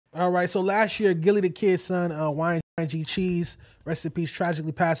All right, so last year, Gillie the Kid's son, YG Cheese, rest in peace,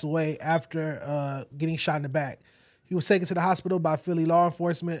 tragically passed away after getting shot in the back. He was taken to the hospital by Philly law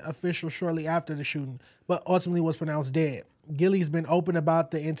enforcement officials shortly after the shooting, but ultimately was pronounced dead. Gillie's been open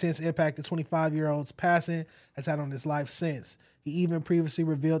about the intense impact the 25-year-old's passing has had on his life since. He even previously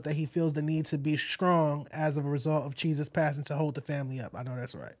revealed that he feels the need to be strong as a result of Cheese's passing to hold the family up. I know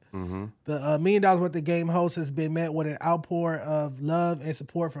that's right. Mm-hmm. The $1 million worth of game host has been met with an outpour of love and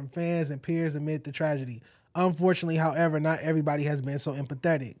support from fans and peers amid the tragedy. Unfortunately, however, not everybody has been so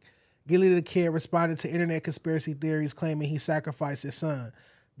empathetic. Gillie the Kid responded to internet conspiracy theories claiming he sacrificed his son.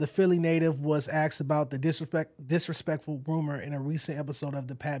 The Philly native was asked about the disrespectful rumor in a recent episode of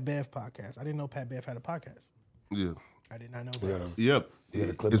the Pat Bev podcast. I didn't know Pat Bev had a podcast. Yeah. I did not know that. Yep.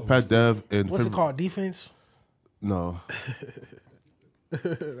 It's Pat Dev and what's it called? Defense? No.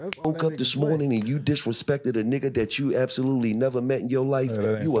 Woke up this morning and you disrespected a nigga that you absolutely never met in your life.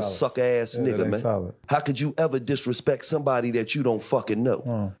 You a sucker ass nigga, man. Solid. How could you ever disrespect somebody that you don't fucking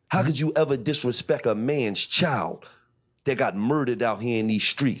know? How could you ever disrespect a man's child that got murdered out here in these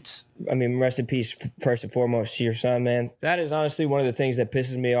streets? I mean, rest in peace, first and foremost, to your son, man. That is honestly one of the things that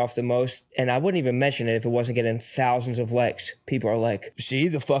pisses me off the most. And I wouldn't even mention it if it wasn't getting thousands of likes. People are like, see,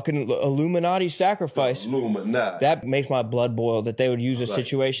 the fucking Illuminati sacrifice. Illuminati. That makes my blood boil that they would use a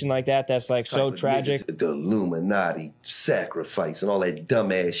situation like that. That's like so tragic. The Illuminati sacrifice and all that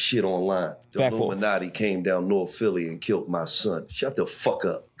dumbass shit online. The Illuminati came down North Philly and killed my son. Shut the fuck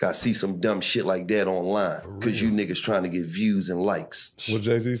up. Gotta see some dumb shit like that online. Because you niggas trying to get views and likes. What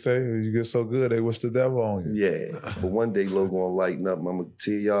Jay-Z say? You get so good, they wish the devil on you. Yeah, but one day Lil gonna lighten up. I'm gonna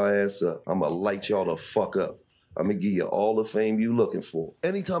tear y'all ass up. I'm gonna light y'all the fuck up. I'm gonna give you all the fame you looking for.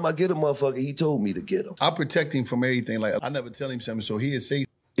 Anytime I get a motherfucker, he told me to get him. I protect him from everything. Like, I never tell him something, so he'd say,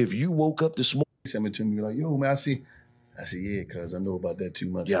 if you woke up this morning, something to me like, yo, man, I see, yeah, cuz I know about that 2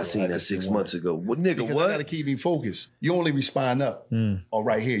 months ago. Yeah, I seen that 6 months ago. What, nigga, because what? I gotta keep him focused. You only respond up or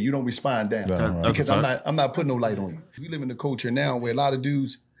right here. You don't respond down. Because I'm not putting no light on you. We live in a culture now where a lot of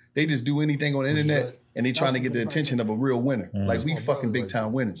dudes, they just do anything on the internet and they trying to get the attention of a real winner. Like, we fucking big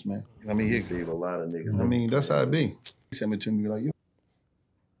time winners, man. I mean, he save a lot of niggas. I mean, that's how it be. He sent me to me like, yo.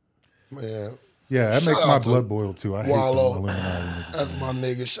 Man. Yeah, that makes my blood boil too. I hate Wallow. them Illuminati. That's my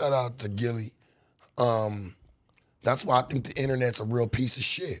nigga. Shout out to Gillie. That's why I think the internet's a real piece of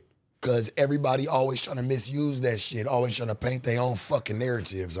shit. Because everybody always trying to misuse that shit, always trying to paint their own fucking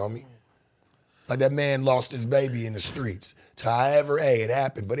narratives on me. Like, that man lost his baby in the streets. To however, hey, it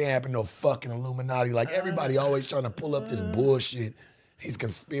happened, but it happened no fucking Illuminati. Like, everybody always trying to pull up this bullshit, these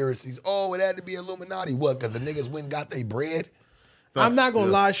conspiracies. Oh, it had to be Illuminati. What, because the niggas went and got their bread? I'm not going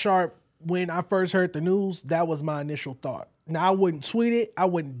to lie, Sharp. When I first heard the news, that was my initial thought. Now, I wouldn't tweet it. I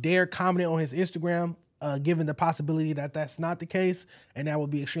wouldn't dare comment on his Instagram, given the possibility that that's not the case, and that would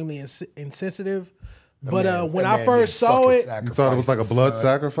be extremely insensitive. But when I first saw it, you thought it was like a blood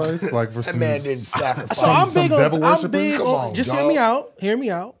sacrifice, like for some. That man didn't sacrifice. So I'm big on. Just dog. Hear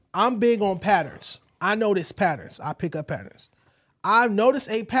me out. I'm big on patterns. I notice patterns. I pick up patterns. I've noticed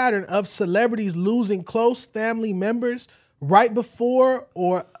a pattern of celebrities losing close family members right before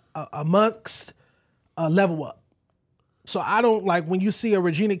or amongst a level up. So I don't like when you see a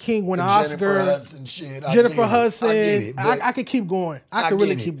Regina King win an Oscar. Jennifer Hudson shit. Jennifer Hudson. I could keep going. I could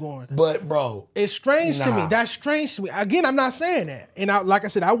really keep going. But bro, it's strange to me. That's strange to me. Again, I'm not saying that. And like I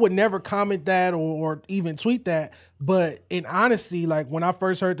said, I would never comment that or even tweet that. But in honesty, like when I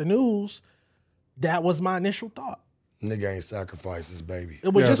first heard the news, that was my initial thought. Nigga ain't sacrificed his baby.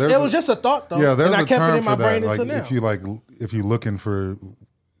 It was just a thought though. Yeah, there's and I a kept term it in my for that. brain until now. If you're looking for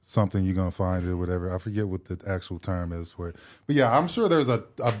something, you're gonna find it or whatever. I forget what the actual term is for it. But yeah, I'm sure there's a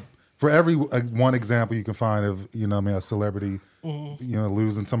for every one example you can find of, you know what I mean, a celebrity, you know,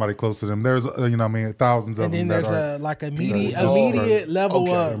 losing somebody close to them. There's, you know what I mean, thousands of them. And then there's immediate level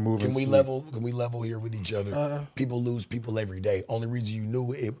up. Can we level here with each other? People lose people every day. Only reason you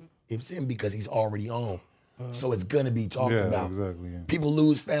knew it's him because he's already on. So it's gonna be talked about. Exactly, yeah. People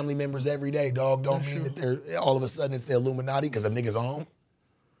lose family members every day, dog. Don't mean that they're all of a sudden it's the Illuminati because a nigga's on.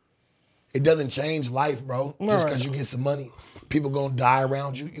 It doesn't change life, bro. Just because you get some money. People gonna die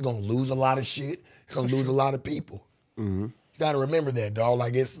around you. You're gonna lose a lot of shit. You're gonna lose a lot of people. You gotta remember that, dog.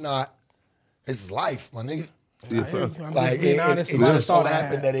 Like, this is life, my nigga. Like, it just so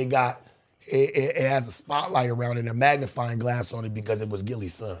happened that it has a spotlight around it and a magnifying glass on it because it was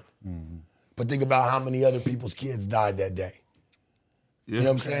Gillie's son. But think about how many other people's kids died that day. You know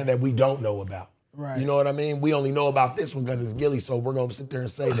what I'm saying? That we don't know about. Right. You know what I mean? We only know about this one because it's Gillie, so we're going to sit there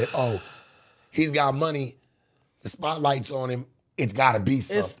and say that, oh, he's got money, the spotlight's on him, it's got to be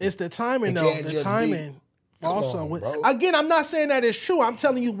something. It's the timing, though. The timing. Also, again, I'm not saying that it's true. I'm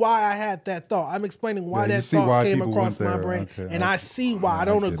telling you why I had that thought. I'm explaining why that thought came across my brain. And I see why. I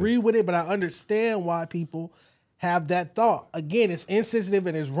don't agree with it, but I understand why people have that thought. Again, it's insensitive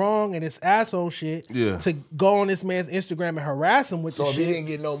and it's wrong and it's asshole shit to go on this man's Instagram and harass him with the shit. So if he didn't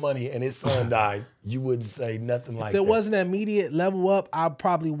get no money and his son died, you wouldn't say nothing like that? If there wasn't an immediate level up, I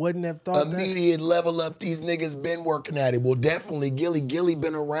probably wouldn't have thought immediate level up, these niggas been working at it. Well, definitely, Gillie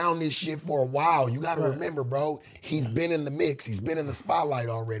been around this shit for a while. You got to remember, he's been in the mix. He's been in the spotlight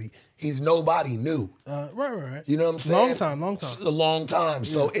already. He's nobody new. Right. You know what I'm saying? Long time. A long time.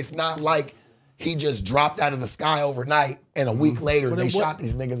 So it's not like he just dropped out of the sky overnight and a week later they shot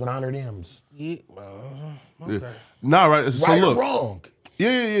these niggas in 100 M's. Yeah. Okay. Nah, right. So right look, or wrong?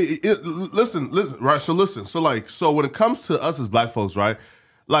 Yeah. Listen, right. So listen. So when it comes to us as black folks, right?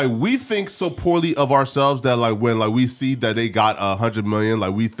 Like we think so poorly of ourselves that like when like we see that they got 100 million,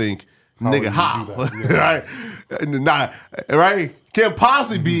 like we think, nigga, how? Right? Nah, right? Can't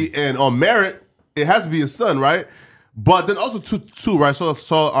possibly be on merit. It has to be his son, right? But then also too, right? So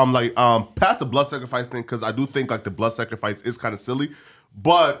past the blood sacrifice thing, because I do think like the blood sacrifice is kind of silly.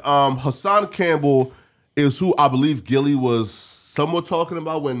 But Hassan Campbell is who I believe Gillie was somewhat talking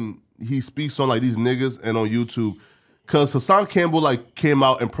about when he speaks on like these niggas and on YouTube. Because Hassan Campbell like came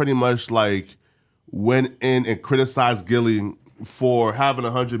out and pretty much like went in and criticized Gillie for having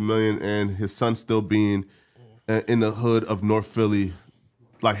 100 million and his son still being in the hood of North Philly,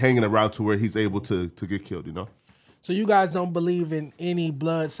 like hanging around to where he's able to get killed, you know? So you guys don't believe in any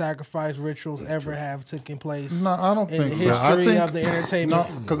blood sacrifice rituals ever have taken place? No, I don't think so. In the history of the entertainment?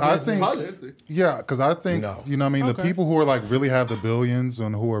 No, because I think, you know what I mean? The people who are like really have the billions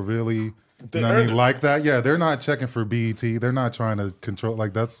and who are really, you know what I mean, like that, they're not checking for BET. They're not trying to control,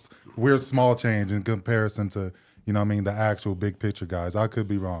 like we're small change in comparison to, you know what I mean, the actual big picture guys. I could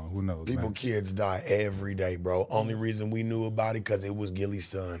be wrong. Who knows? Kids die every day, bro. Only reason we knew about it because it was Gillie's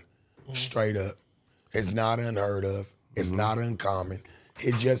son. Straight up. It's not unheard of. It's not uncommon.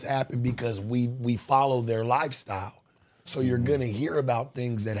 It just happened because we follow their lifestyle. So you're gonna hear about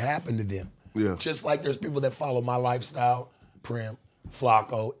things that happen to them. Yeah. Just like there's people that follow my lifestyle, Prim,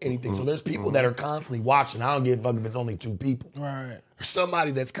 Flacco, anything. So there's people that are constantly watching. I don't give a fuck if it's only 2 people. Right. There's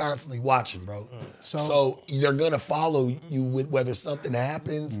somebody that's constantly watching, bro. So they're gonna follow you with whether something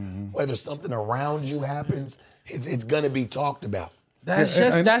happens, whether something around you happens. It's gonna be talked about. That's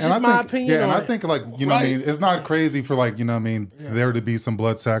just my opinion. Yeah, and I think like, you know what I mean, it's not crazy for like, you know what I mean, there to be some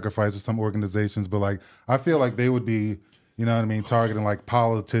blood sacrifice with some organizations, but like I feel like they would be, you know what I mean, targeting like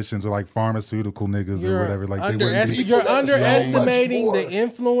politicians or like pharmaceutical niggas or whatever. Like you're underestimating the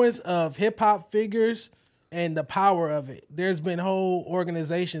influence of hip hop figures and the power of it. There's been whole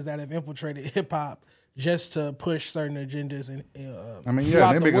organizations that have infiltrated hip hop just to push certain agendas. And I mean,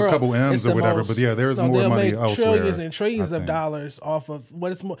 they make a couple M's or whatever, but there's more money elsewhere. Trillions and trillions of dollars off of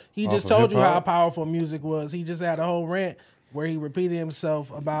what is more. He just told you how powerful music was. He just had a whole rant where he repeated himself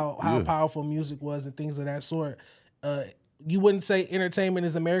about how powerful music was and things of that sort. You wouldn't say entertainment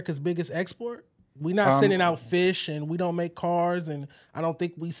is America's biggest export? We're not sending out fish and we don't make cars, and I don't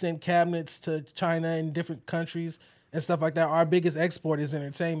think we send cabinets to China and different countries and stuff like that. Our biggest export is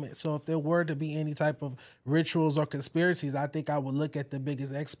entertainment. So if there were to be any type of rituals or conspiracies, I think I would look at the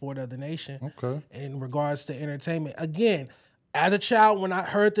biggest export of the nation in regards to entertainment. Again, as a child, when I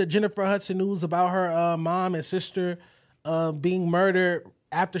heard the Jennifer Hudson news about her mom and sister being murdered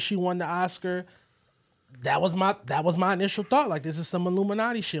after she won the Oscar, that was my initial thought. Like, this is some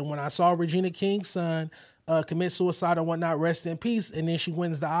Illuminati shit. When I saw Regina King's son commit suicide or whatnot, rest in peace, and then she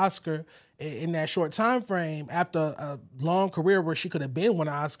wins the Oscar in that short time frame after a long career where she could have been won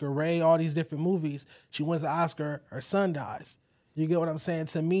an Oscar, Ray, all these different movies, she wins the Oscar, her son dies. You get what I'm saying?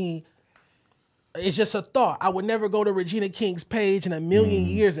 To me, it's just a thought. I would never go to Regina King's page in a million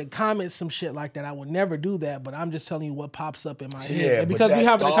years and comment some shit like that. I would never do that, but I'm just telling you what pops up in my head. And because we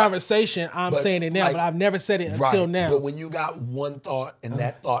having a conversation, I'm saying it now, like, but I've never said it until now. But when you got one thought and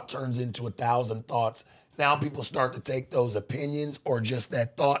that thought turns into 1,000 thoughts, now people start to take those opinions or just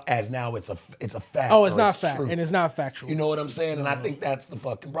that thought as now it's a fact. Oh, it's not fact, and it's not factual. You know what I'm saying? And I think that's the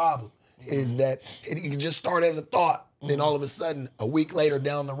fucking problem, is that it can just start as a thought, then all of a sudden, a week later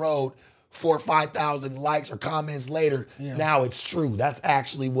down the road, 4,000 or 5,000 likes or comments later, now it's true. That's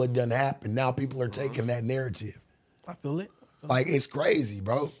actually what done happened. Now people are taking that narrative. I feel it. Like, it's crazy,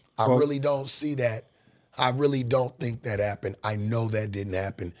 bro. I really don't see that. I really don't think that happened. I know that didn't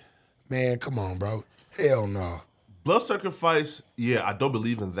happen. Man, come on, bro. Hell no. Blood sacrifice, I don't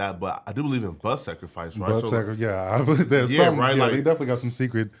believe in that, but I do believe in blood sacrifice, right? I believe there's some, right? Like, they definitely got some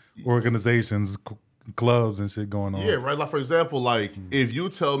secret organizations, clubs and shit going on. Yeah, right. Like, for example, like, if you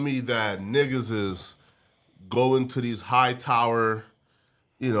tell me that niggas is go into these high tower,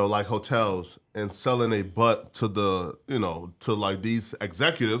 you know, like hotels and selling a butt to the, you know, to like these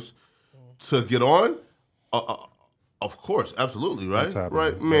executives to get on? Of course, absolutely, right?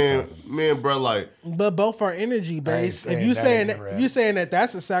 Right, man, bro, like. But both are energy based. If you saying that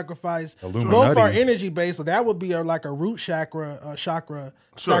that's a sacrifice, Illuminati. both are energy based. So that would be like a root chakra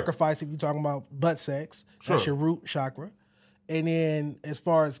sacrifice. If you're talking about butt sex, that's your root chakra. And then as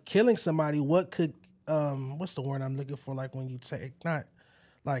far as killing somebody, what could what's the word I'm looking for? Like when you take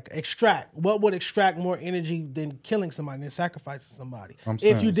extract. What would extract more energy than killing somebody, than sacrificing somebody?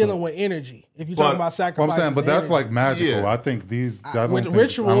 If you're dealing with energy. If you're talking about sacrificing. I'm saying, but that's energy. like magical. Yeah. I think these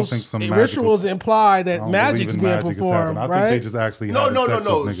rituals imply that magic's being performed, right? I think they just actually no.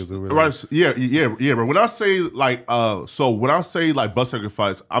 Niggas who really right? Yeah. But when I say like butt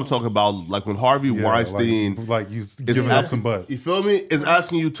sacrifice, I'm talking about like when Harvey Weinstein, like you giving up some butt. You feel me? Is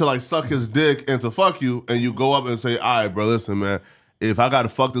asking you to like suck his dick and to fuck you, and you go up and say, "All right, bro, listen, man. If I got to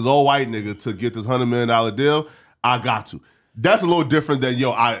fuck this old white nigga to get this $100 million deal, I got to." That's a little different than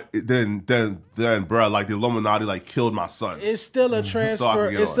bro, like the Illuminati like killed my son. It's still a transfer.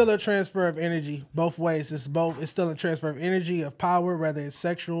 It's still a transfer of energy both ways. It's still a transfer of energy, of power, whether it's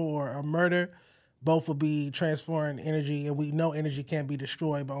sexual or a murder. Both will be transferring energy, and we know energy can't be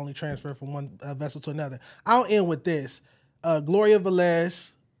destroyed, but only transferred from one vessel to another. I'll end with this. Gloria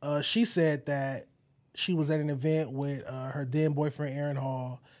Velez, she said that she was at an event with her then boyfriend, Aaron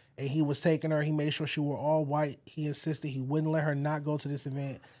Hall, and he was taking her. He made sure she wore all white. He insisted he wouldn't let her not go to this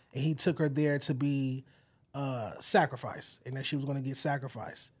event, and he took her there to be sacrificed, and that she was going to get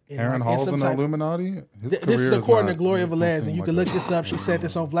sacrificed. Aaron Hall's in the Illuminati? This is according to Gloria Velez, and you can look this up. She said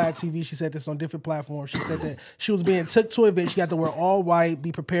this on Vlad TV. She said this on different platforms. She said that she was being took to an event. She got to wear all white,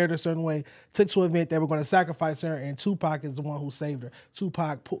 be prepared a certain way, took to an event they were going to sacrifice her, and Tupac is the one who saved her.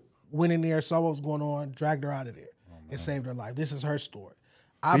 Tupac went in there, saw what was going on, dragged her out of there, and saved her life. This is her story.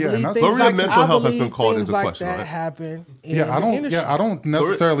 I believe things like mental health has been called into like question, that right? happen. I don't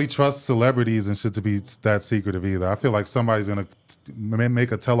necessarily trust celebrities and shit to be that secretive either. I feel like somebody's gonna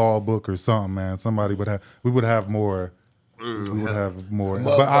make a tell-all book or something, man. We would have more. We would have more.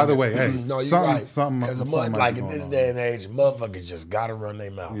 But either way, hey, no, you're something, right. something. Because like in this day and age, motherfuckers just gotta run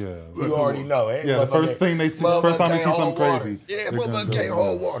their mouth. Yeah, you already know. The first time they see something crazy, motherfucker can't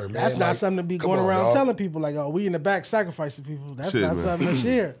hold water, man. That's not something to be going around telling people like, "Oh, we in the back sacrificing people." That's not something to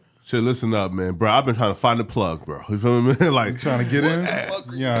share. Shit, listen up, man, bro. I've been trying to find the plug, bro. You feel me? Like trying to get in. Hey,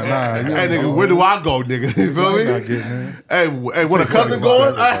 nigga, where do I go, nigga? You feel me? Not getting in. Hey, when a cousin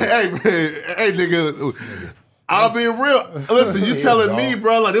going? Hey, nigga. I'll be real. Listen, you telling me,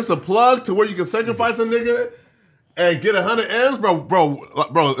 bro, like this a plug to where you can sacrifice a nigga and get 100 M's, bro.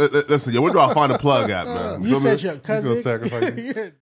 Listen, where do I find a plug at, man? You said your cousin. You gonna sacrifice